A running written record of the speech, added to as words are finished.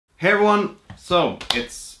Hey everyone, so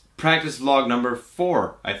it's practice log number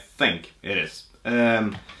 4, I think it is.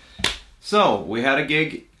 So we had a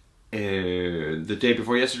gig the day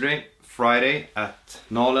before yesterday, Friday at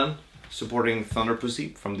Nalen, supporting Thunder Pussy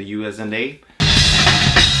from the USA.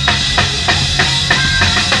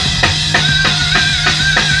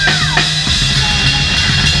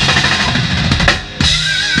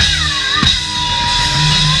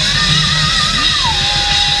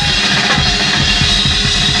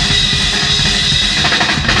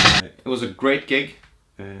 It was a great gig,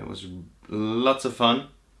 it was lots of fun,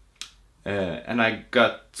 and I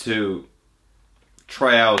got to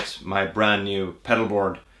try out my brand new pedal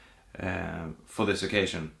board for this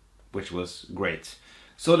occasion, which was great.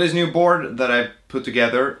 So this new board that I put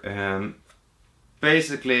together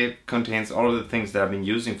basically contains all of the things that I've been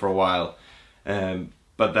using for a while,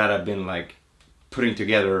 but that I've been like putting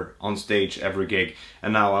together on stage every gig,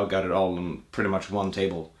 and now I've got it all on pretty much one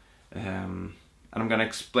table. And I'm gonna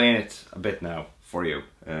explain it a bit now for you,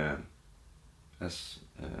 in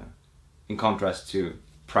contrast to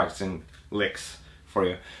practicing licks for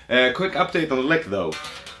you. Quick update on the lick though.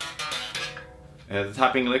 The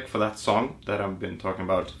tapping lick for that song that I've been talking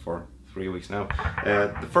about for 3 weeks now.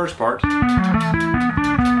 The first part, that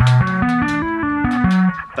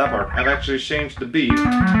part, I've actually changed the beat to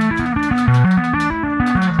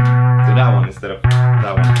that one instead of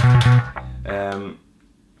that one.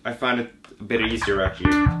 I find it a bit easier actually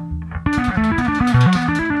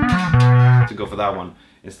to go for that one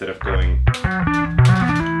instead of going.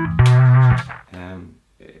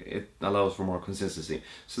 It allows for more consistency.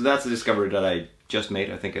 So that's a discovery that I just made.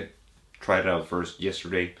 I think I tried it out first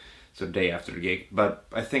yesterday, so the day after the gig. But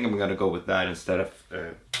I think I'm gonna go with that instead of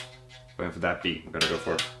going for that beat. I'm gonna go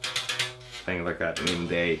for playing like that, and even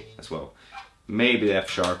the A as well. Maybe the F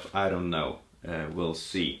sharp. I don't know. We'll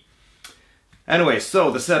see. Anyway,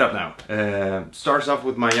 so the setup now starts off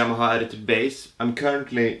with my Yamaha edited bass. I'm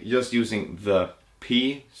currently just using the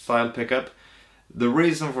P style pickup. The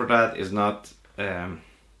reason for that is not that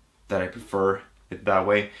I prefer it that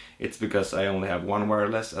way. It's because I only have one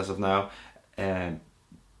wireless as of now, and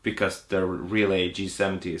because the Relay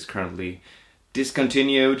G70 is currently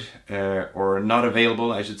discontinued or not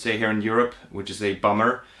available, I should say, here in Europe, which is a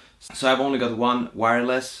bummer. So I've only got one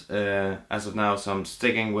wireless as of now, so I'm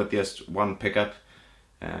sticking with just one pickup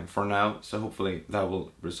for now. So hopefully that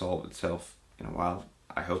will resolve itself in a while,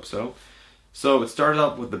 I hope so. So it started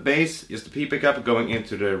off with the bass, just the P pickup going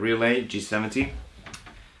into the Relay G70.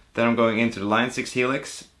 Then I'm going into the Line 6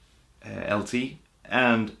 Helix LT,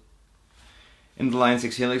 and in the Line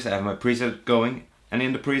 6 Helix I have my preset going, and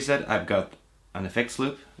in the preset I've got an effects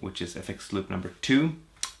loop, which is effects loop number 2,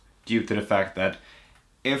 due to the fact that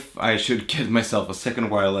if I should get myself a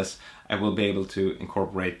second wireless, I will be able to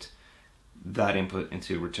incorporate that input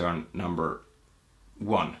into return number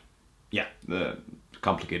 1. Yeah,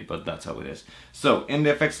 complicated, but that's how it is. So in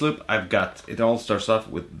the effects loop, I've got, it all starts off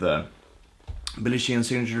with the Belician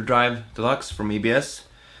Signature Drive Deluxe from EBS,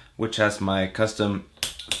 which has my custom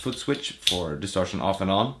foot switch for distortion off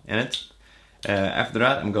and on in it. After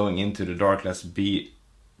that, I'm going into the Darkless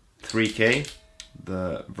B3K,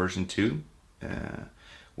 the version 2.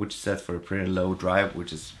 Which is set for a pretty low drive,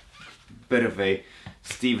 which is a bit of a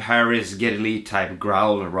Steve Harris Geddy Lee type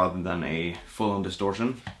growl rather than a full-on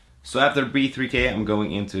distortion. So after B3K I'm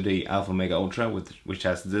going into the Alpha Mega Ultra, which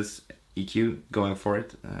has this EQ going for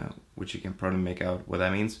it, which you can probably make out what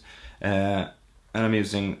that means. And I'm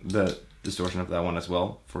using the distortion of that one as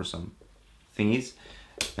well for some thingies.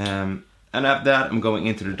 And after that I'm going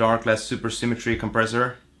into the Darkless Super Symmetry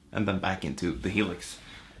compressor, and then back into the Helix.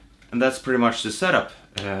 And that's pretty much the setup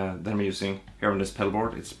that I'm using here on this pedal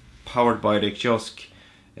board. It's powered by the Kiosk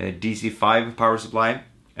DC5 power supply,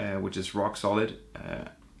 which is rock solid.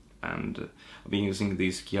 And I've been using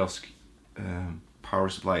these Kiosk power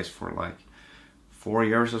supplies for like 4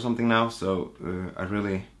 years or something now, so I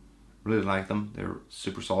really like them. They're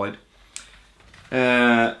super solid.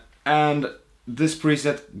 And this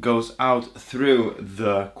preset goes out through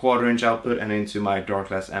the 1/4 inch output and into my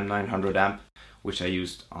Darkless M900 amp, which I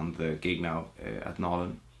used on the gig now at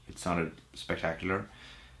Nalen. It sounded spectacular.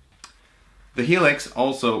 The Helix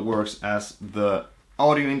also works as the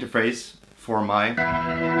audio interface for my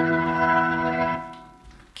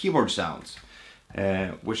keyboard sounds,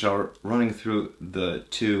 which are running through the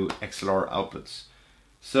 2 XLR outputs.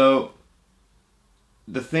 So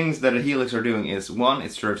the things that the Helix are doing is, one,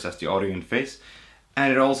 it serves as the audio interface,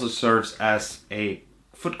 and it also serves as a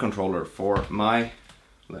foot controller for my,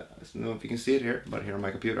 I don't know if you can see it here, but here on my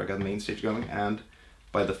computer I got the main stage going, and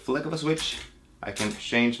by the flick of a switch I can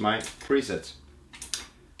change my presets.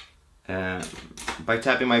 by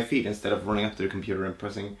tapping my feet instead of running up to the computer and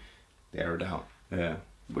pressing the arrow down,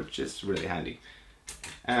 which is really handy.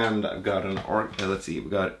 And I've got an let's see, we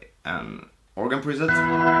got an organ preset.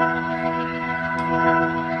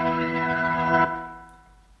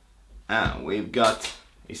 And we've got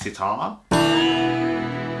a sitar.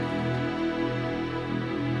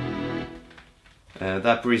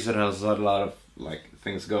 That preset has a lot of like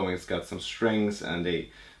things going. It's got some strings and a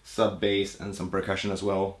sub bass and some percussion as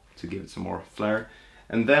well to give it some more flair.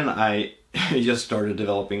 And then I just started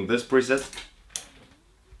developing this preset.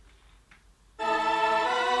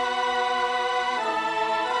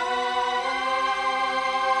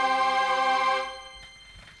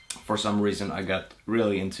 For some reason I got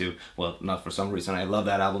really into, well, not for some reason, I love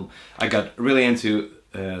that album. I got really into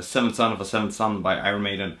Seventh Son of a Seventh Son by Iron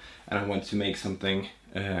Maiden, and I wanted to make something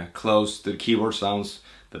close to the keyboard sounds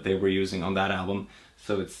that they were using on that album.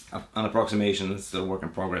 So it's an approximation, it's still a work in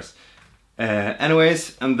progress.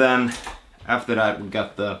 Anyways, and then after that we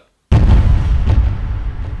got the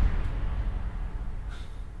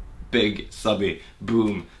big subby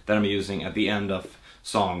boom that I'm using at the end of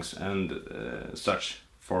songs and such,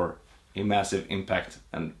 for a massive impact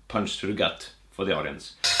and punch to the gut for the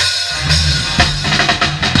audience.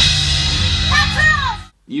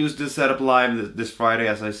 Used this setup live this Friday,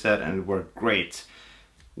 as I said, and it worked great.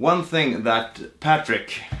 One thing that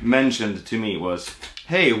Patrick mentioned to me was,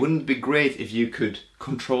 hey, wouldn't it be great if you could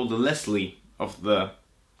control the Leslie of the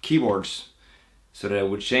keyboards so that it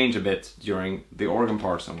would change a bit during the organ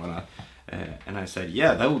parts and whatnot. And I said,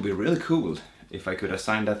 yeah, that would be really cool if I could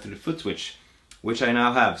assign that to the foot switch, which I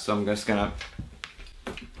now have. So I'm just gonna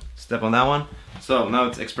step on that one. So now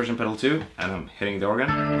it's expression pedal 2 and I'm hitting the organ.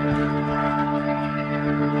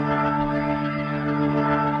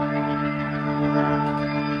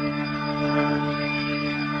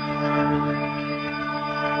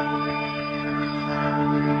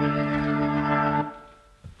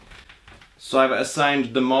 So I've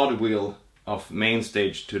assigned the mod wheel of main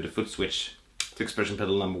stage to the foot switch to expression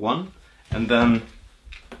pedal number 1, and then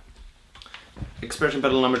expression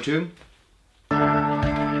pedal number 2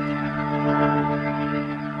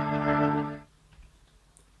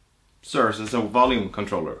 serves as a volume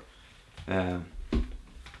controller,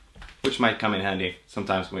 which might come in handy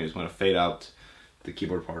sometimes when you just want to fade out the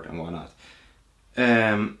keyboard part and whatnot.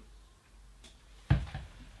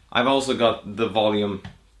 I've also got the volume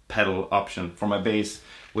pedal option for my bass,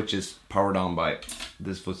 which is powered on by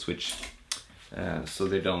this foot switch, so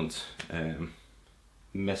they don't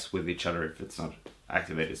mess with each other if it's not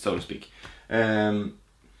activated, so to speak.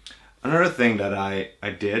 Another thing that I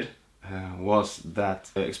did was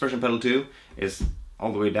that expression pedal 2 is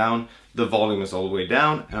all the way down, the volume is all the way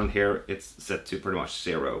down, and here it's set to pretty much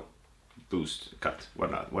 0, boost, cut,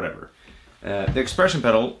 whatnot, whatever. The expression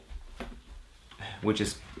pedal, which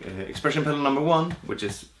is expression pedal number 1, which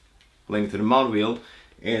is linked to the mod wheel,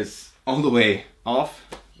 is all the way off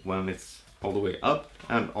when it's all the way up,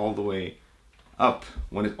 and all the way up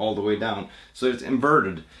when it's all the way down. So it's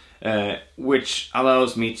inverted, which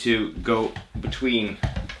allows me to go between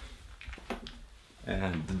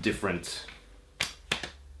the different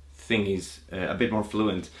thingies a bit more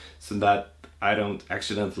fluent, so that I don't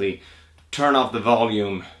accidentally turn off the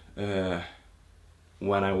volume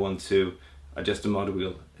when I want to adjust the mod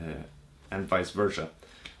wheel, and vice versa.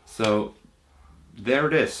 So there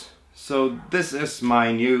it is. So this is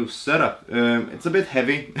my new setup. It's a bit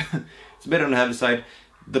heavy. It's a bit on the heavy side.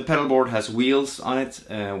 The pedal board has wheels on it,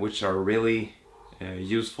 which are really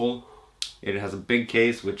useful. It has a big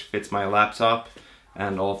case which fits my laptop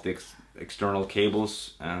and all of the external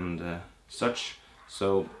cables and such.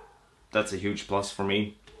 So that's a huge plus for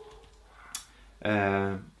me.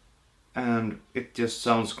 And it just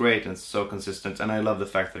sounds great and it's so consistent, and I love the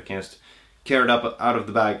fact that I can just carry it up out of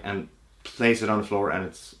the bag and place it on the floor and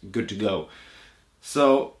it's good to go.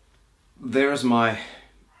 So there's my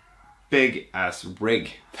big ass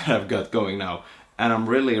rig that I've got going now, and I'm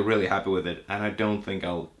really happy with it, and I don't think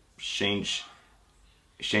I'll change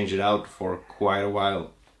it out for quite a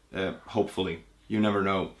while, hopefully. You never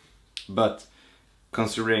know, but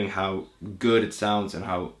considering how good it sounds and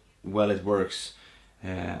how well it works,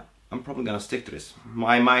 I'm probably gonna stick to this.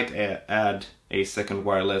 I might add a second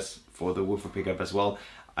wireless for the woofer pickup as well.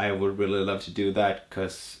 I would really love to do that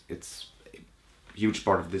because it's a huge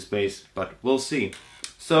part of this bass, but we'll see.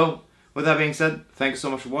 So with that being said, thank you so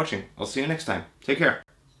much for watching. I'll see you next time. Take care.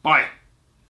 Bye.